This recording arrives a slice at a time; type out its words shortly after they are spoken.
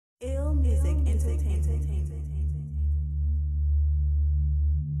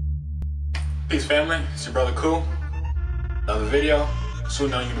Peace family, it's your brother Cool. Another video,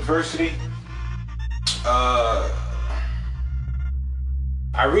 Sunan University. I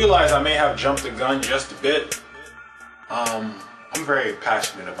realize I may have jumped the gun just a bit. I'm very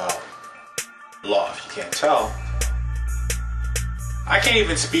passionate about law, if you can't tell. I can't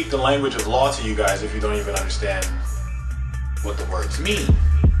even speak the language of law to you guys if you don't even understand what the words mean.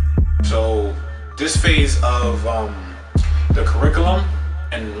 So this phase of the curriculum,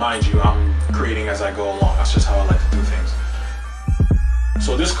 and mind you, I'm creating as I go along. That's just how I like to do things.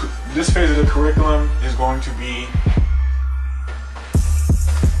 So this phase of the curriculum is going to be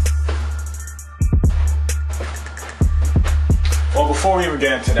well, before we even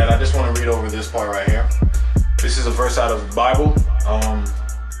get into that, I just want to read over this part right here. This is a verse out of the Bible,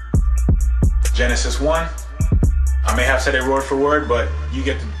 Genesis 1. I may have said it word for word, but you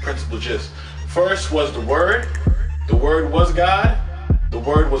get the principal gist. First was the Word was God, the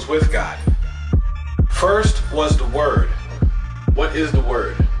Word was with God. First was the Word. What is the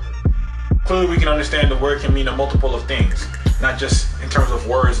Word? Clearly we can understand the word can mean a multiple of things, not just in terms of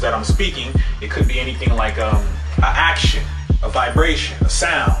words that I'm speaking. It could be anything like an action, a vibration, a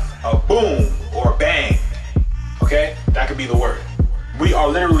sound, a boom, or a bang. Okay? That could be the Word. We are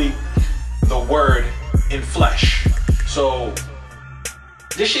literally the Word in flesh. So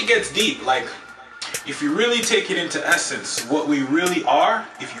this shit gets deep. Like, if you really take it into essence, what we really are,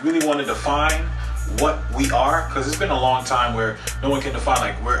 if you really want to define what we are, because it's been a long time where no one can define,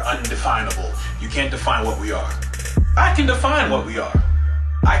 like, we're undefinable. You can't define what we are. I can define what we are.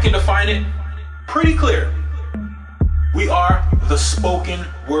 I can define it pretty clear. We are the spoken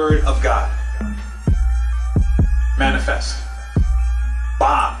word of God. Manifest.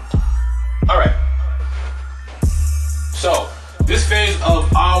 Bomb. All right. So this phase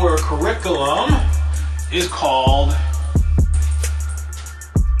of our curriculum is called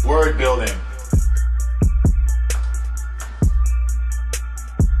word building.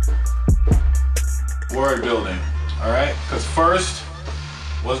 Word building. All right, because first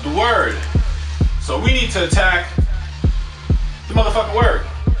was the Word, so we need to attack the motherfucking Word.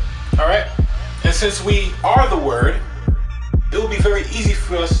 All right, and since we are the Word, it will be very easy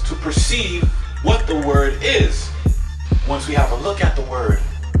for us to perceive what the Word is once we have a look at the Word.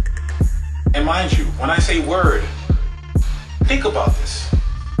 And mind you, when I say word, think about this.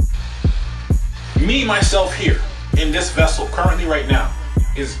 Me, myself here, in this vessel, currently right now,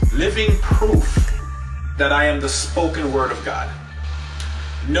 is living proof that I am the spoken word of God.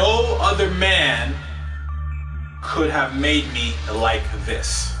 No other man could have made me like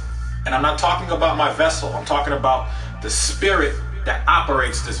this. And I'm not talking about my vessel. I'm talking about the spirit that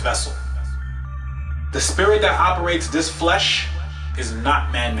operates this vessel. The spirit that operates this flesh is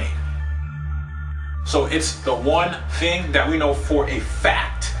not man-made. So it's the one thing that we know for a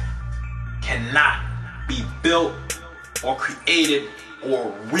fact cannot be built or created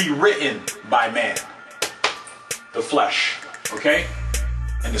or rewritten by man. The flesh, okay?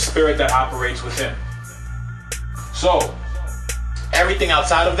 And the spirit that operates within. So everything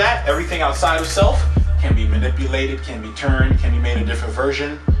outside of that, everything outside of self can be manipulated, can be turned, can be made a different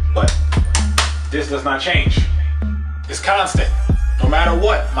version, but this does not change. It's constant. No matter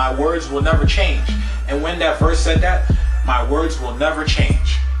what, my words will never change. And when that verse said that, my words will never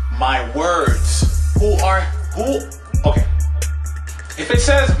change. My words. Okay. If it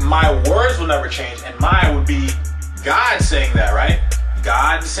says my words will never change, and mine would be God saying that, right?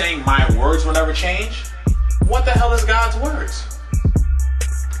 God saying my words will never change? What the hell is God's words?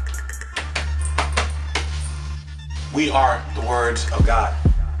 We are the words of God.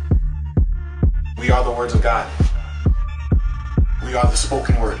 We are the words of God. We are the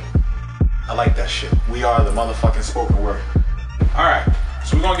spoken word. I like that shit. We are the motherfucking spoken word. Alright,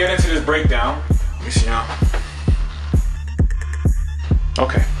 so we're gonna get into this breakdown. Let me see now.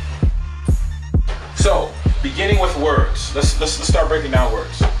 Okay. So, beginning with words. Let's start breaking down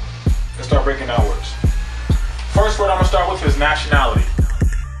words. Let's start breaking down words. First word I'm gonna start with is nationality.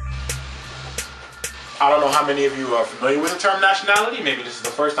 I don't know how many of you are familiar with the term nationality. Maybe this is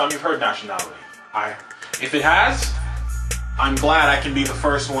the first time you've heard nationality. If it has, I'm glad I can be the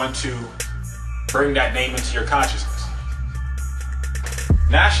first one to bring that name into your consciousness.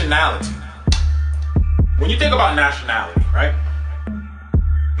 Nationality. When you think about nationality, right?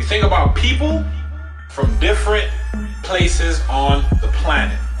 You think about people from different places on the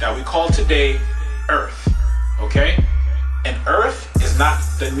planet that we call today Earth, okay? And Earth is not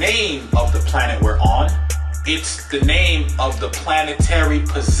the name of the planet we're on. It's the name of the planetary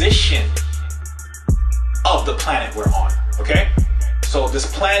position of the planet we're on, okay? So this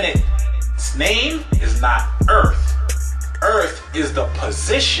planet's name is not Earth. Earth is the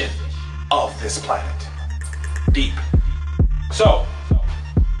position of this planet. Deep. So,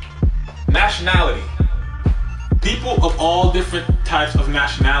 nationality. People of all different types of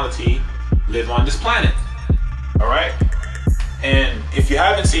nationality live on this planet. All right? And if you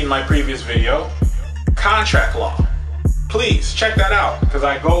haven't seen my previous video, contract law, please check that out, because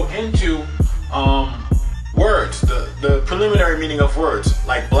I go into words, the preliminary meaning of words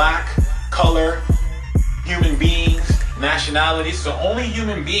like black, color, human beings, nationalities. So only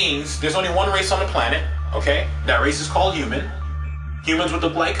human beings, there's only one race on the planet, okay? That race is called human. Humans with the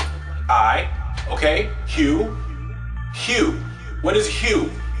blank eye, okay? Hue. Hue. What is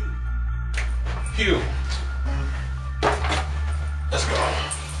hue? Hue. Let's go.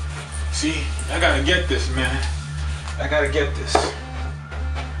 See, I gotta get this, man. I gotta get this.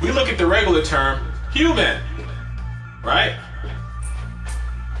 We look at the regular term, human, right?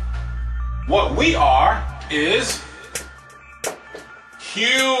 What we are is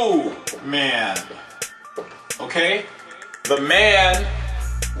human, okay? The man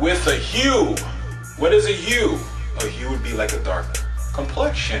with a hue. What is a hue? A hue would be like a dark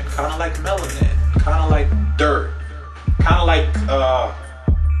complexion, kind of like melanin, kind of like dirt, kind of like,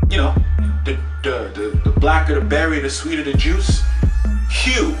 you know, the blacker the berry, the sweeter the juice.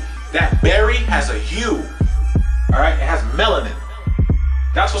 Hue. That berry has a hue. All right, it has melanin.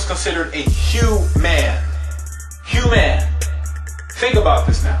 That's what's considered a human. Human. Think about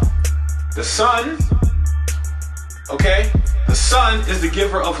this now. The sun, okay? The sun is the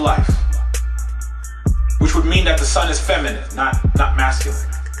giver of life, which would mean that the sun is feminine, not masculine.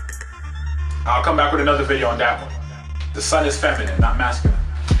 I'll come back with another video on that one. The sun is feminine, not masculine.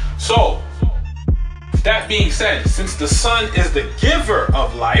 So, that being said, since the sun is the giver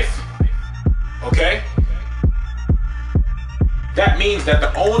of life, okay, that means that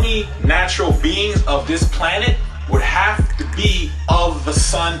the only natural beings of this planet would have to be of the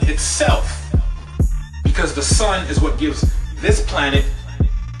sun itself, because the sun is what gives this planet,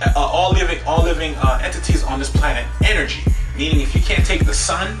 all living entities on this planet, energy. Meaning, if you can't take the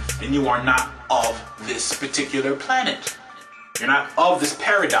sun, then you are not of this particular planet. You're not of this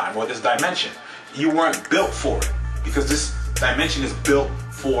paradigm or this dimension. You weren't built for it, because this dimension is built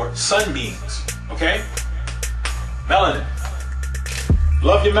for sun beings. Okay? Melanin.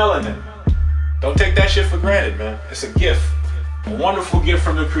 Love your melanin. Don't take that shit for granted, man. It's a gift. A wonderful gift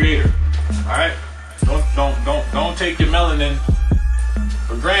from the Creator. Alright? Don't take your melanin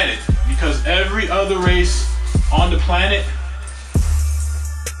for granted, because every other race on the planet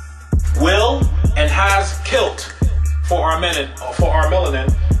will and has killed for our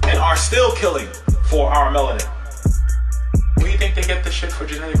melanin, and are still killing for our melanin. Where do you think they get the shit for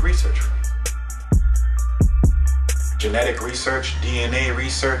genetic research from? Genetic research, DNA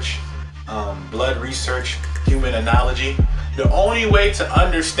research, blood research, human analogy. The only way to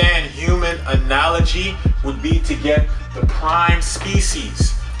understand human analogy would be to get the prime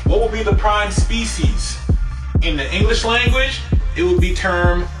species. What would be the prime species? In the English language, it would be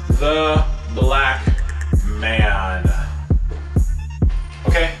termed the black man.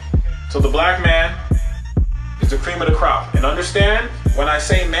 Okay? So the black man is the cream of the crop. And understand, when I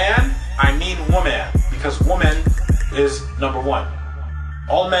say man, I mean woman, because woman is number one.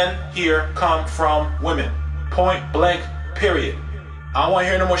 All men here come from women. Point blank, period. I don't want to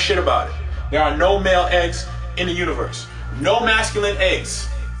hear no more shit about it. There are no male eggs in the universe. No masculine eggs.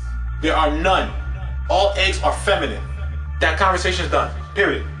 There are none. All eggs are feminine. That conversation is done.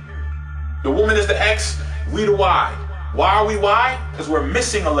 Period. The woman is the X, we the Y. Why are we Y? Because we're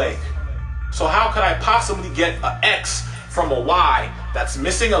missing a leg. So how could I possibly get an X from a Y that's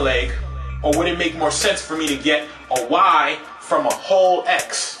missing a leg? Or would it make more sense for me to get a Y from a whole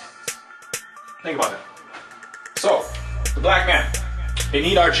X? Think about that. So, the black man, they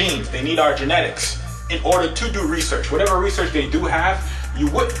need our genes, they need our genetics in order to do research. Whatever research they do have,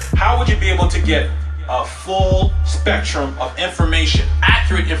 how would you be able to get a full spectrum of information,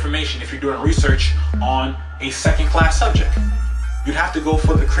 accurate information, if you're doing research on a second-class subject? You'd have to go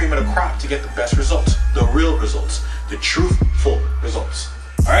for the cream of the crop to get the best results, the real results, the truthful results.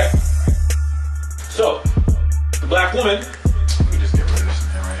 All right? So, the black woman, let me just get rid of this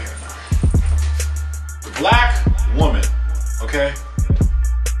man right here now. The black woman, okay?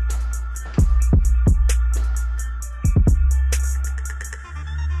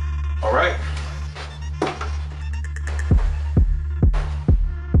 All right?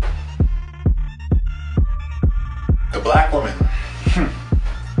 The black woman,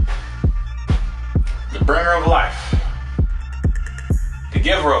 the bringer of life, the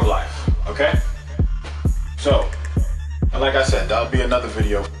giver of life, okay? So, and like I said, that'll be another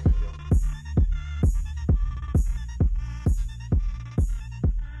video.